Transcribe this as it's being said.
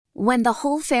When the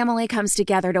whole family comes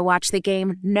together to watch the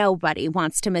game, nobody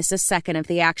wants to miss a second of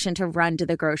the action to run to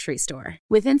the grocery store.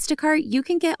 With Instacart, you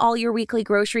can get all your weekly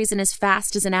groceries in as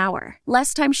fast as an hour.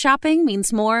 Less time shopping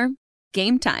means more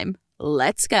game time.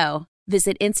 Let's go.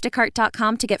 Visit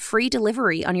instacart.com to get free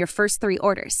delivery on your first 3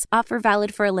 orders. Offer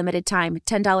valid for a limited time.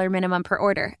 $10 minimum per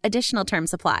order. Additional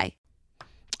terms apply.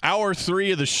 Hour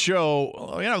 3 of the show. We're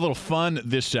going to have a little fun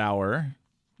this hour.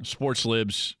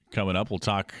 SportsLibs coming up. We'll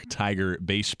talk Tiger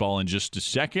baseball in just a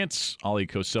second. Ollie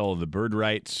Cosell of the Bird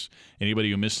Rights.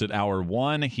 Anybody who missed it, hour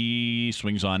 1, he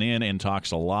swings on in and talks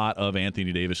a lot of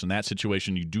Anthony Davis in that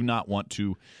situation. You do not want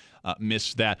to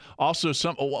miss that. Also,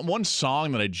 one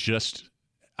song that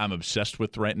I'm obsessed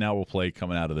with right now will play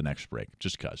coming out of the next break.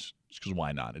 Just because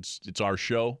why not? It's our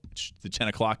show. It's the 10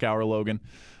 o'clock hour, Logan,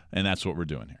 and that's what we're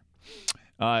doing here.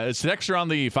 It's next on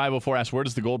the 504 asks, where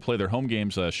does the Gold play their home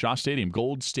games? Shaw Stadium,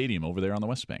 Gold Stadium over there on the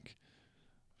West Bank.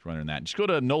 If you're wondering that, just go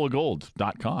to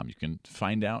nolagold.com. You can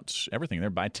find out everything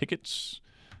there. Buy tickets,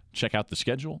 check out the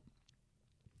schedule.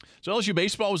 So LSU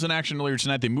baseball was in action earlier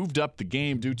tonight. They moved up the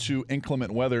game due to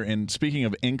inclement weather. And speaking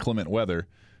of inclement weather,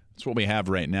 that's what we have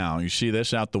right now. You see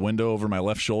this out the window over my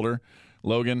left shoulder,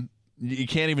 Logan? You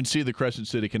can't even see the Crescent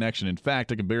City connection. In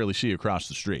fact, I can barely see across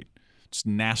the street. It's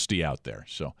nasty out there.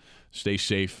 So stay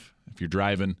safe if you're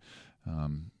driving.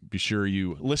 Be sure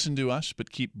you listen to us,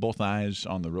 but keep both eyes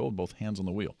on the road, both hands on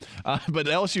the wheel. But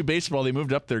LSU baseball, they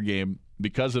moved up their game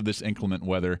because of this inclement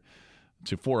weather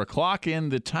to 4 o'clock,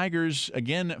 and the Tigers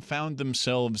again found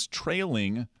themselves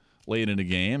trailing late in the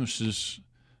game. This is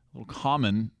a little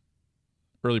common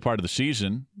early part of the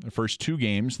season. The first 2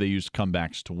 games, they used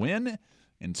comebacks to win,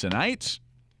 and tonight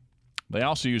they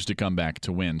also used a comeback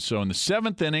to win. So in the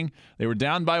 7th inning, they were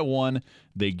down by 1.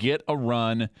 They get a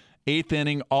run. 8th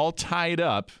inning, all tied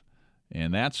up.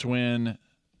 And that's when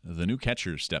the new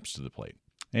catcher steps to the plate.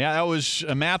 Yeah, that was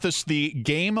Mathis, the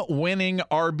game-winning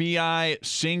RBI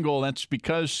single. That's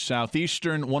because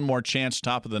Southeastern, one more chance,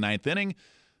 top of the 9th inning.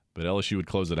 But LSU would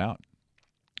close it out.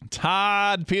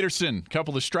 Todd Peterson,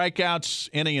 couple of strikeouts,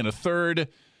 inning and a third.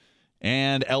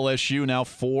 And LSU now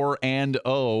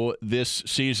 4-0 this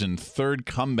season. 3rd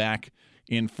comeback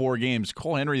in 4 games.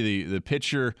 Cole Henry, the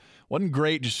pitcher, wasn't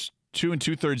great. Just 2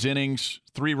 2/3 innings,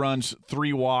 3 runs,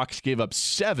 3 walks, gave up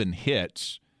 7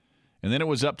 hits. And then it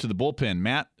was up to the bullpen.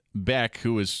 Matt Beck,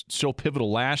 who was so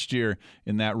pivotal last year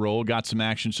in that role, got some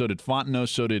action. So did Fontenot.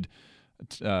 So did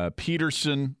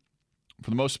Peterson. For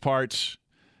the most part,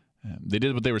 they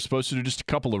did what they were supposed to do, just a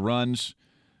couple of runs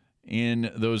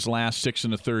in those last 6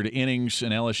 1/3 innings,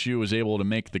 and LSU was able to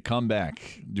make the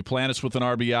comeback. Duplantis with an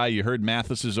RBI. You heard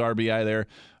Mathis's RBI there.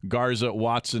 Garza,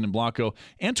 Watson, and Blanco.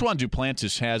 Antoine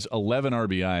Duplantis has 11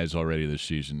 RBIs already this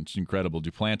season. It's incredible.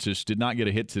 Duplantis did not get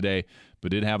a hit today,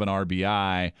 but did have an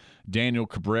RBI. Daniel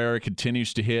Cabrera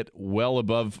continues to hit well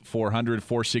above 400,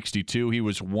 462. He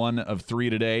was 1 of 3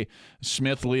 today.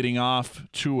 Smith leading off,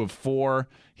 2 of 4.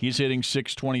 He's hitting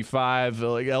 625.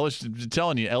 I'm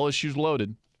telling you, LSU's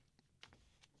loaded.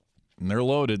 And they're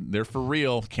loaded. They're for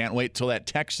real. Can't wait till that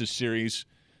Texas series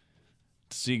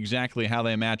to see exactly how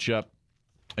they match up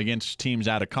against teams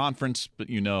out of conference. But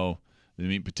you know, the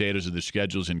meat and potatoes of the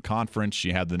schedules in conference.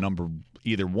 You have the number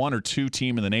either 1 or 2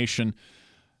 team in the nation.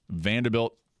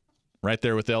 Vanderbilt right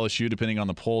there with LSU, depending on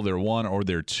the poll. They're 1 or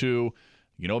they're 2.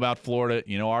 You know about Florida.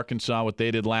 You know Arkansas, what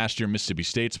they did last year. Mississippi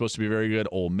State's supposed to be very good.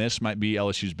 Ole Miss might be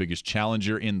LSU's biggest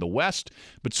challenger in the West.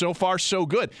 But so far, so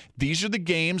good. These are the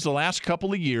games the last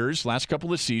couple of years, last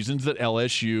couple of seasons that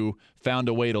LSU found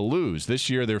a way to lose.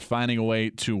 This year, they're finding a way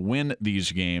to win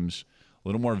these games. A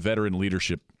little more veteran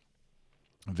leadership,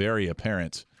 very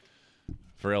apparent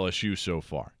for LSU so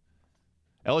far.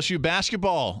 LSU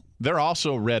basketball, they're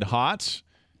also red hot.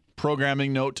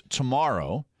 Programming note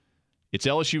tomorrow. It's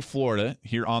LSU, Florida,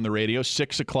 here on the radio.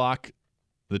 6 o'clock,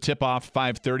 the tip-off,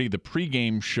 5:30, the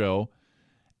pregame show.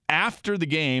 After the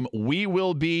game, we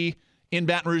will be in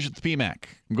Baton Rouge at the PMAC.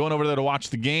 I'm going over there to watch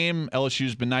the game.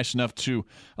 LSU's been nice enough to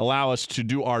allow us to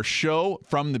do our show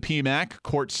from the PMAC,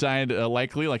 courtside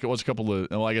likely, like it was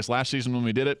I guess last season when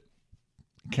we did it.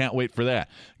 Can't wait for that.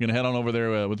 I'm going to head on over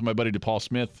there with my buddy DePaul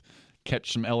Smith,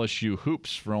 catch some LSU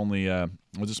hoops for only,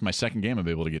 this is my second game I'll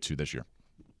be able to get to this year.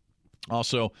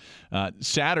 Also,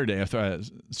 Saturday,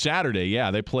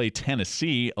 they play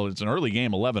Tennessee. It's an early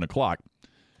game, 11 o'clock.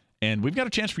 And we've got a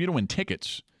chance for you to win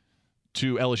tickets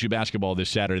to LSU basketball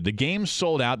this Saturday. The game's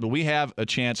sold out, but we have a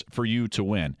chance for you to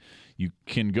win. You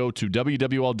can go to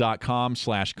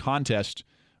wwl.com/contest,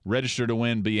 register to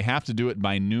win, but you have to do it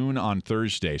by noon on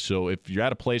Thursday. So if you're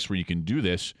at a place where you can do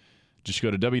this, just go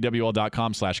to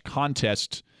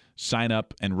wwl.com/contest, sign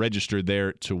up and register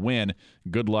there to win.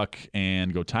 Good luck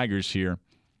and go Tigers here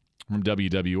from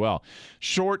WWL.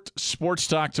 Short sports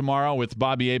talk tomorrow with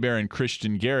Bobby Hebert and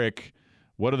Christian Garrick.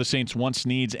 What are the Saints' wants,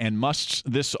 needs, and musts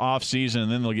this offseason?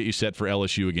 And then they'll get you set for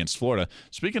LSU against Florida.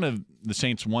 Speaking of the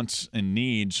Saints' wants and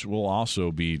needs, we'll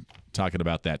also be talking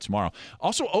about that tomorrow.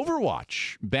 Also,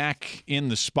 Overwatch back in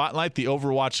the spotlight. The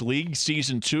Overwatch League,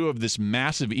 Season 2 of this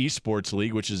massive esports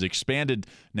league, which has expanded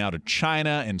now to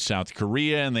China and South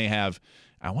Korea. And they have,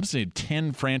 I want to say,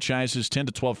 10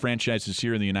 to 12 franchises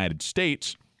here in the United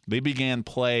States. They began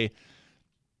play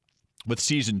with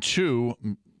Season 2.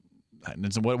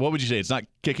 What would you say? It's not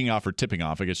kicking off or tipping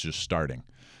off. I guess just starting.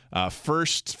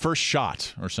 First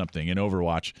shot or something in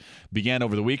Overwatch began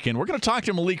over the weekend. We're going to talk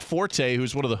to Malik Forte,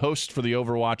 who's one of the hosts for the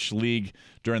Overwatch League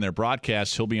during their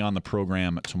broadcast. He'll be on the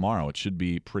program tomorrow. It should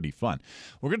be pretty fun.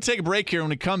 We're going to take a break here.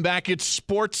 When we come back, it's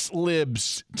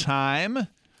SportsLibs time.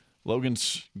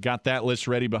 Logan's got that list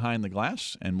ready behind the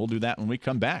glass, and we'll do that when we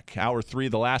come back. Hour 3,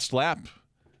 the last lap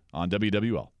on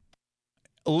WWL.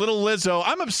 Little Lizzo.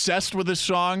 I'm obsessed with this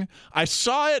song. I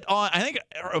saw it on, I think,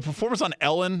 a performance on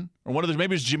Ellen, or one of the,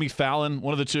 maybe it was Jimmy Fallon,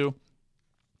 one of the two.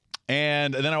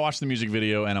 And then I watched the music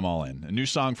video, and I'm all in. A new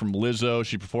song from Lizzo.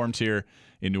 She performed here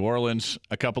in New Orleans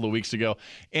a couple of weeks ago.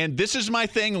 And this is my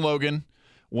thing, Logan.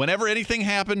 Whenever anything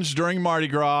happens during Mardi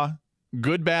Gras,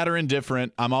 good, bad, or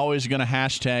indifferent, I'm always going to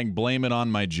hashtag blame it on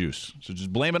my juice. So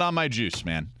just blame it on my juice,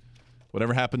 man.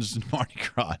 Whatever happens in Mardi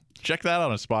Gras. Check that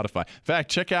out on Spotify. In fact,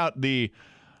 check out the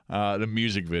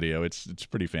music video. It's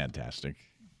pretty fantastic.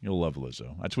 You'll love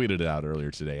Lizzo. I tweeted it out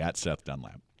earlier today at Seth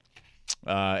Dunlap.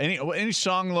 Any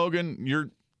song, Logan,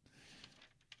 you're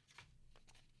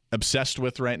obsessed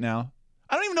with right now?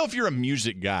 I don't even know if you're a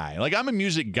music guy. Like, I'm a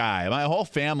music guy. My whole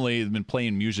family has been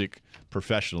playing music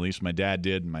professionally. So my dad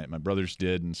did, my brothers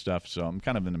did and stuff. So I'm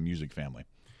kind of in a music family.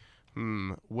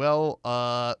 Well,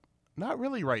 not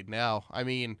really right now. I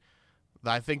mean,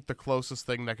 I think the closest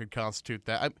thing that could constitute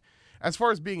that, as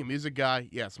far as being a music guy,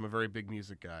 yes, I'm a very big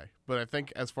music guy. But I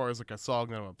think as far as like a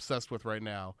song that I'm obsessed with right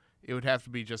now, it would have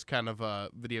to be just kind of a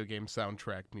video game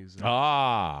soundtrack music.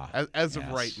 As of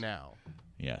right now.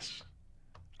 Yes.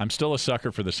 I'm still a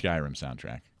sucker for the Skyrim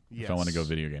soundtrack. Yes. If I want to go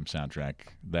video game soundtrack,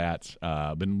 that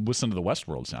been listening to the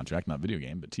Westworld soundtrack, not video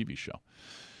game, but TV show.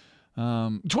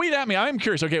 Tweet at me. I'm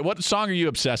curious. Okay, what song are you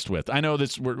obsessed with? I know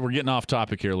this. We're getting off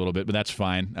topic here a little bit, but that's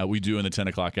fine. We do in the 10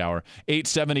 o'clock hour.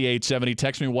 870-870.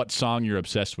 Text me what song you're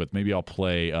obsessed with. Maybe I'll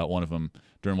play one of them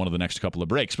during one of the next couple of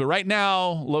breaks. But right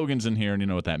now, Logan's in here, and you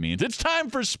know what that means. It's time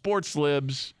for Sports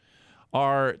Libs,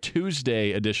 our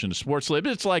Tuesday edition of Sports Libs.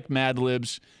 It's like Mad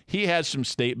Libs. He has some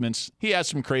statements. He has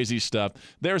some crazy stuff.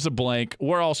 There's a blank.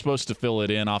 We're all supposed to fill it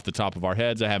in off the top of our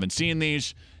heads. I haven't seen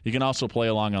these. You can also play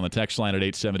along on the text line at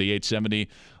 870-870.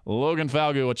 Logan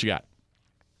Falgu, what you got?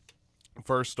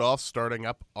 First off, starting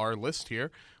up our list here,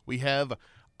 we have,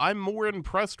 I'm more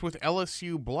impressed with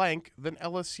LSU blank than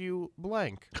LSU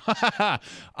blank.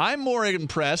 I'm more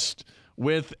impressed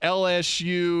with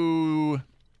LSU's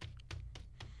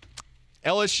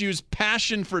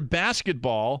passion for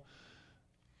basketball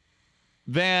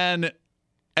than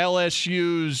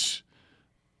LSU's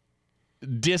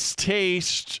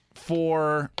distaste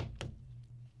for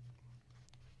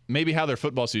maybe how their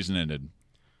football season ended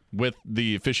with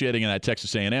the officiating in that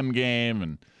Texas A&M game,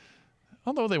 and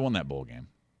although they won that bowl game.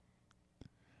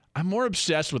 I'm more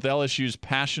obsessed with LSU's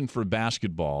passion for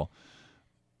basketball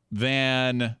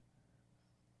than,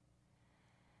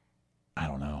 I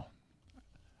don't know.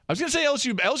 I was going to say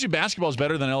LSU basketball is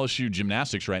better than LSU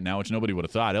gymnastics right now, which nobody would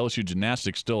have thought. LSU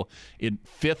gymnastics still in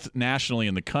 5th nationally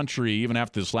in the country, even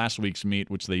after this last week's meet,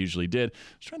 which they usually did. I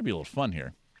was trying to be a little fun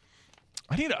here.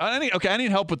 I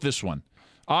need help with this one.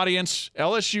 Audience,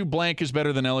 LSU blank is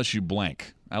better than LSU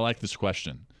blank. I like this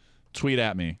question. Tweet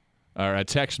at me, or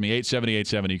text me,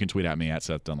 870-870. You can tweet at me at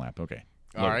Seth Dunlap. Okay.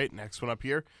 All right, next one up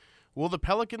here. Will the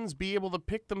Pelicans be able to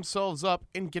pick themselves up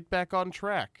and get back on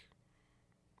track?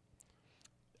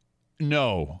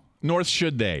 No, nor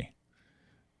should they.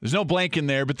 There's no blank in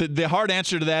there, but the hard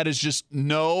answer to that is just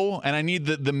no, and I need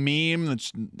the meme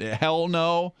that's hell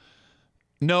no.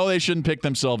 No, they shouldn't pick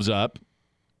themselves up.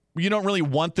 You don't really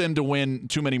want them to win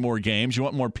too many more games. You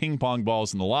want more ping pong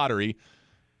balls in the lottery.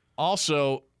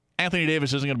 Also, Anthony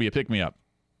Davis isn't going to be a pick-me-up.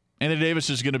 Anthony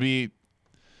Davis is going to be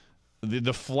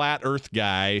the flat earth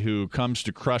guy who comes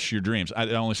to crush your dreams. I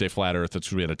only say flat earth. That's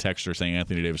because we had a texter saying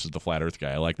Anthony Davis is the flat earth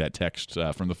guy. I like that text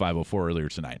from the 504 earlier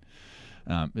tonight.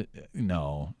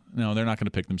 No, they're not going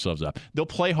to pick themselves up. They'll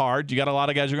play hard. You got a lot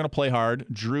of guys who are going to play hard.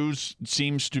 Drew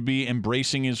seems to be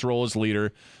embracing his role as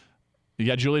leader. You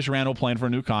got Julius Randle playing for a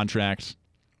new contract.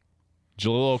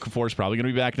 Jahlil Okafor is probably going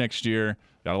to be back next year.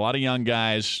 Got a lot of young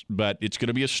guys, but it's going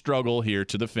to be a struggle here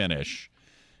to the finish.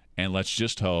 And let's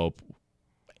just hope.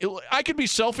 I could be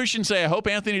selfish and say I hope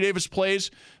Anthony Davis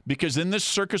plays because then this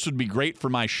circus would be great for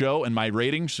my show and my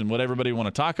ratings and what everybody want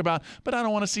to talk about, but I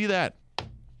don't want to see that.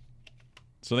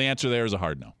 So the answer there is a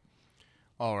hard no.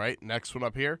 All right, next one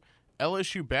up here.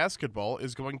 LSU basketball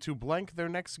is going to blank their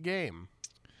next game.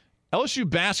 LSU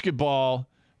basketball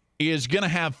is going to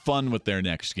have fun with their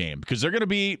next game because they're going to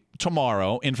be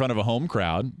tomorrow in front of a home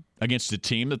crowd against a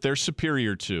team that they're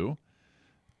superior to.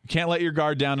 You can't let your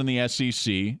guard down in the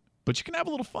SEC. But you can have a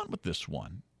little fun with this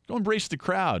one. Go embrace the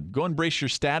crowd. Go embrace your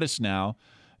status now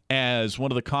as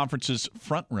one of the conference's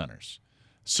front runners.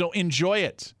 So enjoy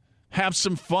it. Have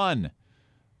some fun.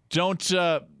 Don't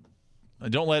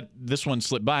let this one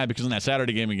slip by because in that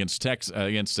Saturday game against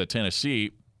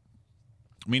Tennessee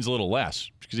means a little less.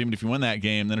 Because even if you win that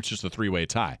game, then it's just a three-way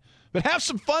tie. But have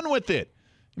some fun with it.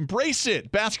 Embrace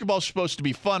it. Basketball's supposed to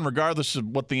be fun regardless of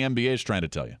what the NBA is trying to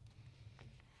tell you.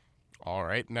 All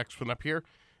right, next one up here.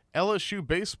 LSU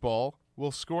baseball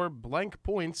will score blank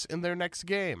points in their next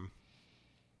game.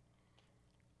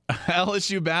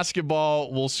 LSU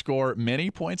basketball will score many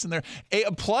points in there.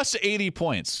 Plus 80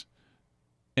 points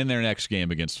in their next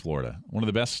game against Florida. One of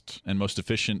the best and most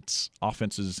efficient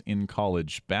offenses in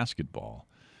college basketball.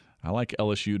 I like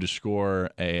LSU to score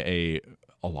a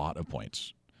lot of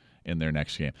points in their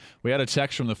next game. We had a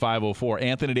text from the 504.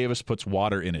 Anthony Davis puts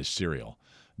water in his cereal.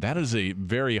 That is a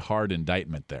very hard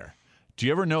indictment there. Do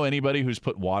you ever know anybody who's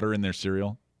put water in their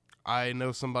cereal? I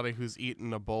know somebody who's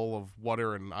eaten a bowl of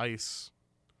water and ice.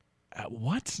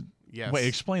 What? Yes. Wait,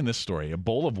 explain this story. A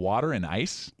bowl of water and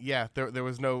ice? Yeah, there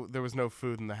was no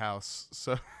food in the house,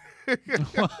 so.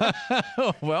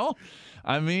 Well,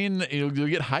 I mean, you'll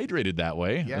get hydrated that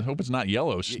way. Yeah. I hope it's not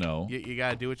yellow snow. You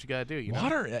gotta do what you gotta do. You know?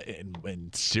 Water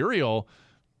and cereal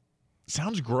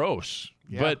sounds gross,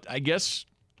 Yeah. but I guess.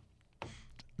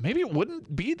 Maybe it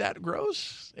wouldn't be that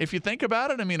gross if you think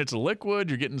about it. I mean, it's a liquid.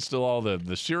 You're getting still all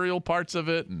the cereal parts of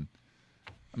it. And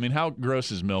I mean, how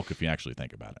gross is milk if you actually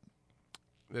think about it?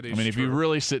 That is I mean, if you true.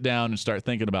 really sit down and start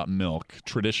thinking about milk,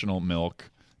 traditional milk,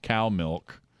 cow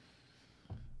milk,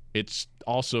 it's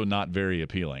also not very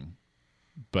appealing.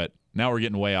 But now we're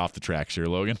getting way off the tracks here,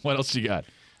 Logan. What else you got?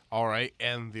 All right,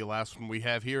 and the last one we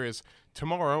have here is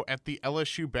tomorrow at the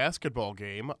LSU basketball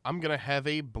game, I'm going to have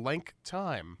a blank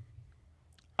time.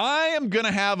 I am going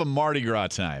to have a Mardi Gras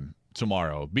time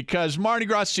tomorrow because Mardi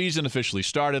Gras season officially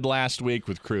started last week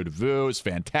with Crew de Vue. It's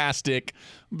fantastic.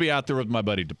 I'll be out there with my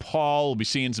buddy DePaul. We'll be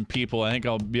seeing some people. I think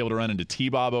I'll be able to run into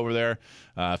T-Bob over there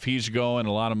if he's going.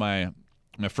 A lot of my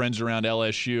friends around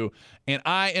LSU. And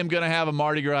I am going to have a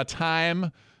Mardi Gras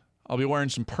time. I'll be wearing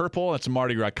some purple. That's a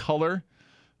Mardi Gras color.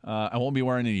 I won't be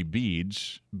wearing any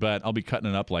beads, but I'll be cutting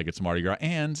it up like it's Mardi Gras.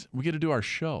 And we get to do our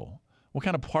show. What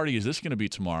kind of party is this going to be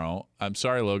tomorrow? I'm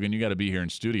sorry, Logan. You got to be here in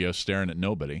studio staring at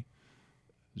nobody.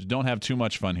 Just don't have too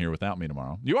much fun here without me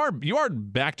tomorrow. You are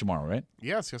back tomorrow, right?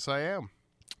 Yes, I am.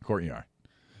 Of course you are.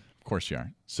 Of course you are.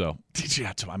 So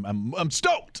I'm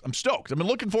stoked. I'm stoked. I've been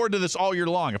looking forward to this all year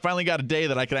long. I finally got a day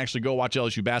that I can actually go watch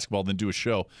LSU basketball, then do a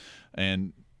show,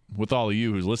 and with all of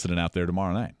you who's listening out there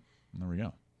tomorrow night. There we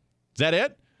go. Is that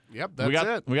it? Yep, that's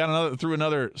it. We got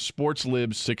another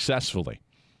SportsLibs successfully.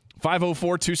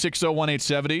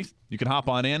 504-260-1870. You can hop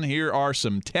on in. Here are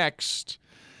some texts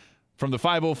from the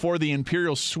 504. The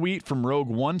Imperial Suite from Rogue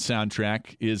One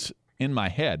soundtrack is in my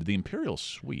head. The Imperial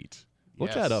Suite.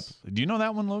 Look that up. Do you know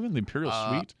that one, Logan? The Imperial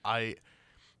Suite? I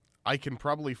can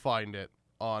probably find it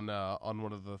on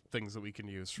one of the things that we can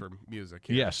use for music.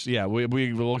 Here. Yes. Yeah. We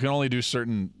can only do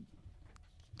certain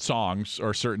songs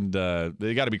or certain.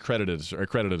 They got to be credited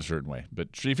a certain way.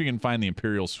 But see if you can find the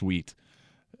Imperial Suite.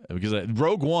 Because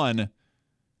Rogue One,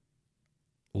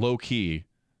 low-key,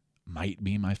 might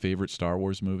be my favorite Star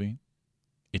Wars movie.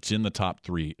 It's in the top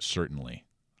 3, certainly.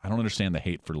 I don't understand the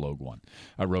hate for Rogue One.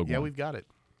 Yeah, we've got it.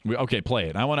 Okay, play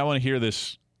it. I want to hear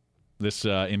this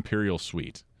Imperial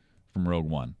Suite from Rogue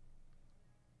One.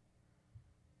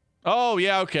 Oh,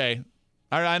 yeah, okay.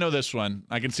 I know this one.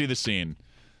 I can see the scene.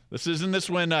 Isn't this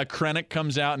when Krennic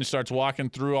comes out and starts walking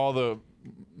through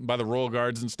by the royal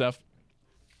guards and stuff?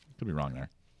 Could be wrong there.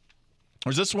 Or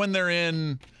is this when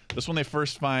they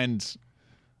first find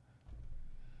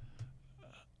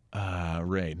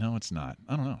Rey? No, it's not.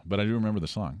 I don't know, but I do remember the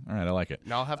song. All right, I like it.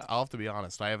 Now I'll have to be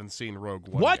honest. I haven't seen Rogue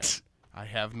One. What? Yet. I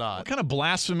have not. What kind of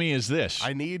blasphemy is this?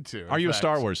 I need to. Are you a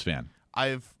Star Wars fan?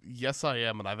 Yes, I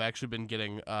am, and I've actually been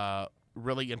getting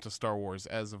really into Star Wars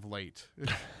as of late.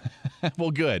 Well,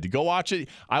 good. Go watch it.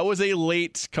 I was a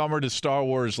late comer to Star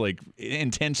Wars, like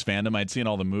intense fandom. I'd seen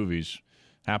all the movies.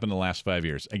 Happened in the last 5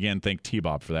 years. Again, thank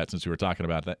T-Bob for that since we were talking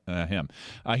about him.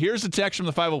 Here's a text from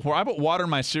the 504. I put water in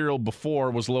my cereal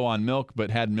before, was low on milk,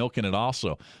 but had milk in it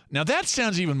also. Now, that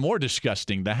sounds even more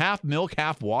disgusting. The half milk,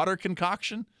 half water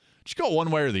concoction? Just go one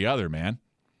way or the other, man.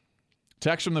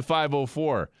 Text from the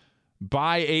 504.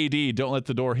 Buy AD. Don't let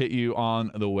the door hit you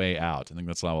on the way out. I think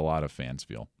that's how a lot of fans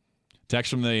feel.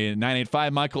 Text from the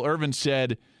 985. Michael Irvin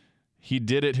said he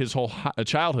did it his whole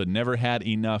childhood. Never had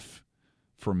enough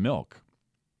for milk.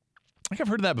 I think I've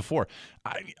heard that before.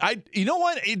 You know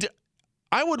what?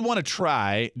 I would want to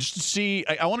try just to see.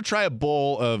 I want to try a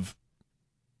bowl of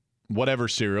whatever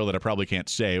cereal that I probably can't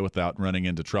say without running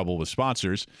into trouble with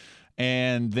sponsors,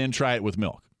 and then try it with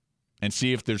milk and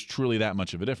see if there's truly that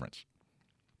much of a difference.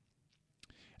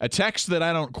 A text that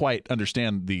I don't quite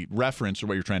understand the reference or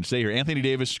what you're trying to say here. Anthony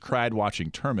Davis cried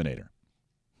watching Terminator.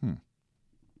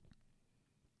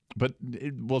 But,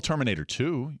 Terminator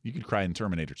 2. You could cry in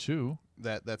Terminator 2.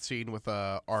 That scene with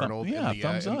Arnold in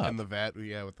the vat,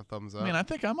 with the thumbs up. Man, I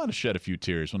think I might have shed a few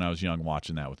tears when I was young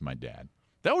watching that with my dad.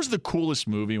 That was the coolest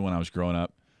movie when I was growing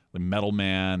up. Like Metal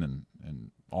Man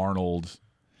and Arnold.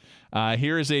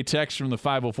 Here is a text from the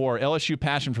 504. LSU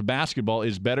passion for basketball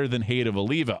is better than hate of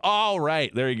Oliva. All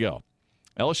right, there you go.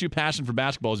 LSU passion for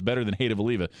basketball is better than hate of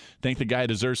Oliva. Think the guy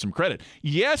deserves some credit.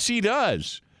 Yes, he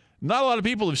does. Not a lot of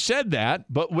people have said that,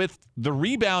 but with the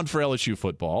rebound for LSU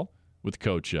football, with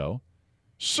Coach O,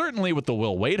 certainly with the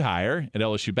Will Wade hire at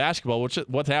LSU basketball,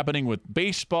 what's happening with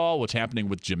baseball, what's happening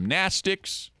with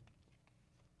gymnastics,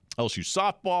 LSU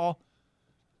softball,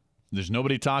 there's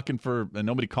nobody calling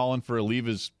for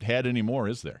Oliva's head anymore,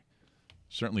 is there?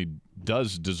 Certainly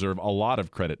does deserve a lot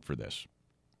of credit for this.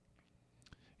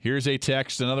 Here's a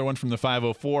text, another one from the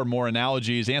 504, more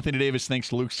analogies. Anthony Davis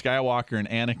thinks Luke Skywalker and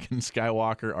Anakin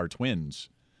Skywalker are twins.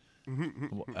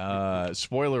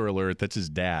 Spoiler alert, that's his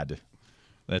dad.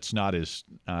 That's not his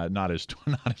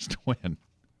twin.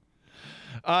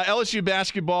 LSU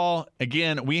basketball,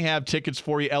 again, we have tickets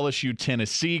for you, LSU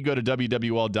Tennessee. Go to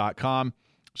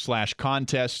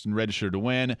wwl.com/contest and register to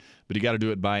win, but you got to do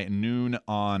it by noon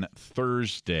on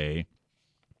Thursday.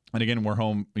 And again,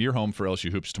 you're home for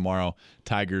LSU Hoops tomorrow.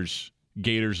 Tigers,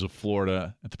 Gators of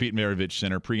Florida at the Pete Maravich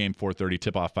Center. Pregame 4:30,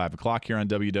 tip-off 5 o'clock here on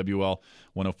WWL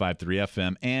 105.3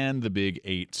 FM and the Big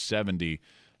 870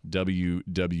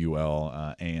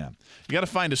 WWL AM. You got to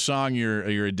find a song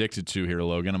you're addicted to here,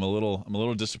 Logan. I'm a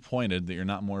little disappointed that you're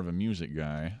not more of a music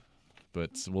guy,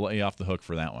 but we'll let you off the hook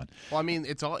for that one. Well, I mean,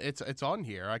 it's on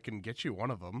here. I can get you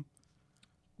one of them.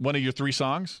 One of your 3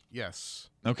 songs? Yes.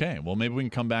 Okay, well, maybe we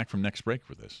can come back from next break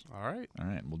for this. All right,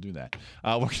 we'll do that.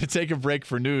 We're going to take a break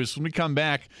for news. When we come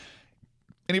back,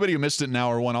 anybody who missed it in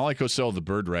hour 1, Ollie Cosell of the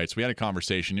Bird Rights, we had a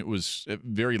conversation. It was a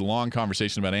very long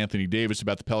conversation about Anthony Davis,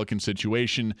 about the Pelican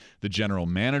situation, the general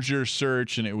manager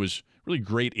search, and it was really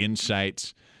great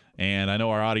insights. And I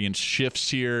know our audience shifts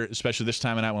here, especially this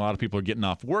time of night when a lot of people are getting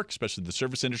off work, especially the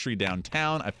service industry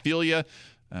downtown. I feel you.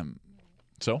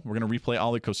 So we're going to replay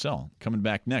Ollie Cosell. Coming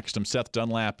back next, I'm Seth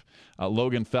Dunlap,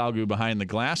 Logan Falgu behind the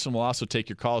glass, and we'll also take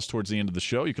your calls towards the end of the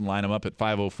show. You can line them up at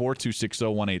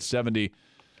 504-260-1870.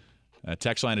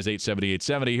 Text line is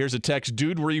 870-870. Here's a text.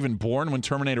 Dude, were you even born when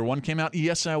Terminator 1 came out?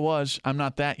 Yes, I was. I'm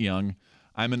not that young.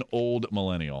 I'm an old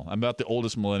millennial. I'm about the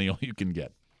oldest millennial you can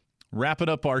get. Wrapping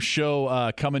up our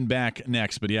show, coming back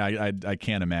next. But, yeah, I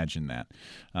can't imagine that.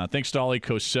 Thanks to Ollie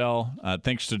Cosell.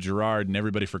 Thanks to Gerard and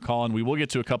everybody for calling. We will get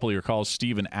to a couple of your calls.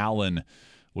 Steve and Allen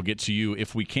will get to you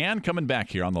if we can. Coming back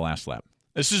here on The Last Lap.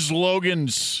 This is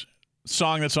Logan's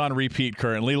song that's on repeat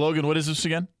currently. Logan, what is this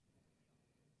again?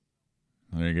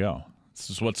 There you go. This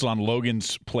is what's on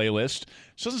Logan's playlist.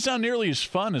 This doesn't sound nearly as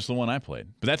fun as the one I played.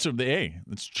 But that's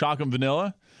it's chocolate and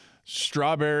vanilla,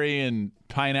 strawberry and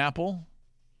pineapple.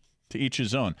 To each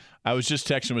his own. I was just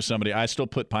texting with somebody. I still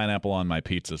put pineapple on my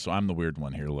pizza, so I'm the weird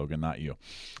one here, Logan, not you.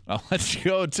 Let's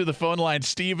go to the phone line.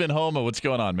 Steve in Houma. What's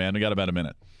going on, man? We got about a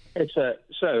minute. It's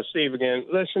Steve again.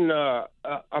 Listen, a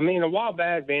while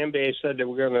back, the NBA said they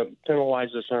were going to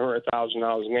penalize us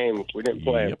 $100,000 a game if we didn't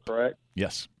play them, correct?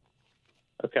 Yes.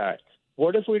 Okay.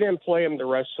 What if we didn't play them the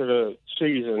rest of the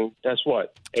season? That's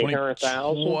what,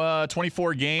 800,000?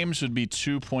 24 games would be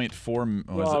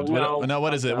 2.4.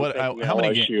 What is it? How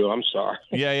many games? I'm sorry.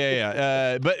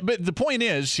 Yeah. But the point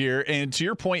is here, and to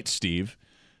your point, Steve,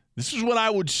 this is what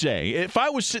I would say. If I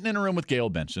was sitting in a room with Gail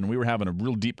Benson, we were having a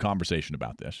real deep conversation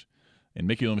about this, and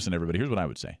Mickey Loomis and everybody, here's what I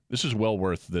would say. This is well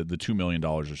worth the $2 million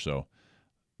or so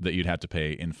that you'd have to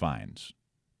pay in fines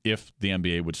if the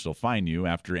NBA would still fine you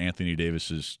after Anthony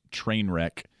Davis's train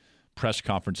wreck press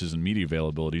conferences and media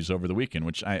availabilities over the weekend,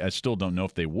 which I still don't know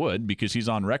if they would, because he's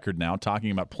on record now talking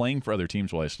about playing for other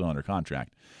teams while he's still under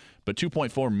contract. But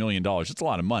 $2.4 million, it's a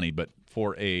lot of money, but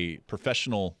for a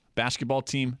professional basketball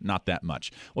team, not that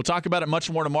much. We'll talk about it much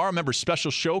more tomorrow. Remember,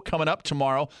 special show coming up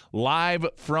tomorrow, live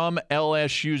from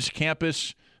LSU's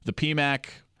campus. The PMAC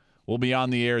will be on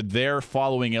the air there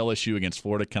following LSU against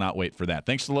Florida. Cannot wait for that.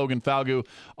 Thanks to Logan Falgu,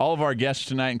 all of our guests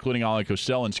tonight, including Ollie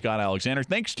Cosell and Scott Alexander.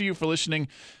 Thanks to you for listening.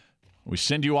 We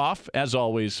send you off, as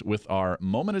always, with our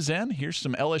Moment of Zen. Here's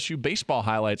some LSU baseball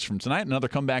highlights from tonight. Another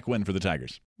comeback win for the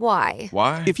Tigers. Why?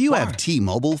 Why? If you have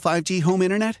T-Mobile 5G home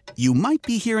internet, you might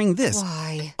be hearing this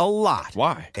Why? a lot.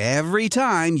 Why? Every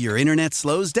time your internet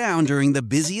slows down during the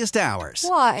busiest hours.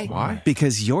 Why? Why?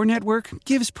 Because your network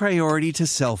gives priority to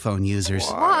cell phone users.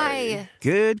 Why?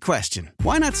 Good question.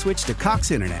 Why not switch to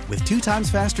Cox Internet with 2 times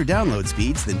faster download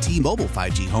speeds than T-Mobile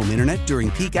 5G home internet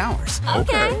during peak hours?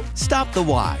 Okay. Stop the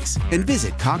whys and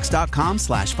visit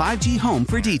cox.com/5G home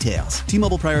for details.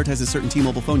 T-Mobile prioritizes certain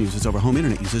T-Mobile phone users over home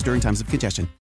internet users during times of congestion.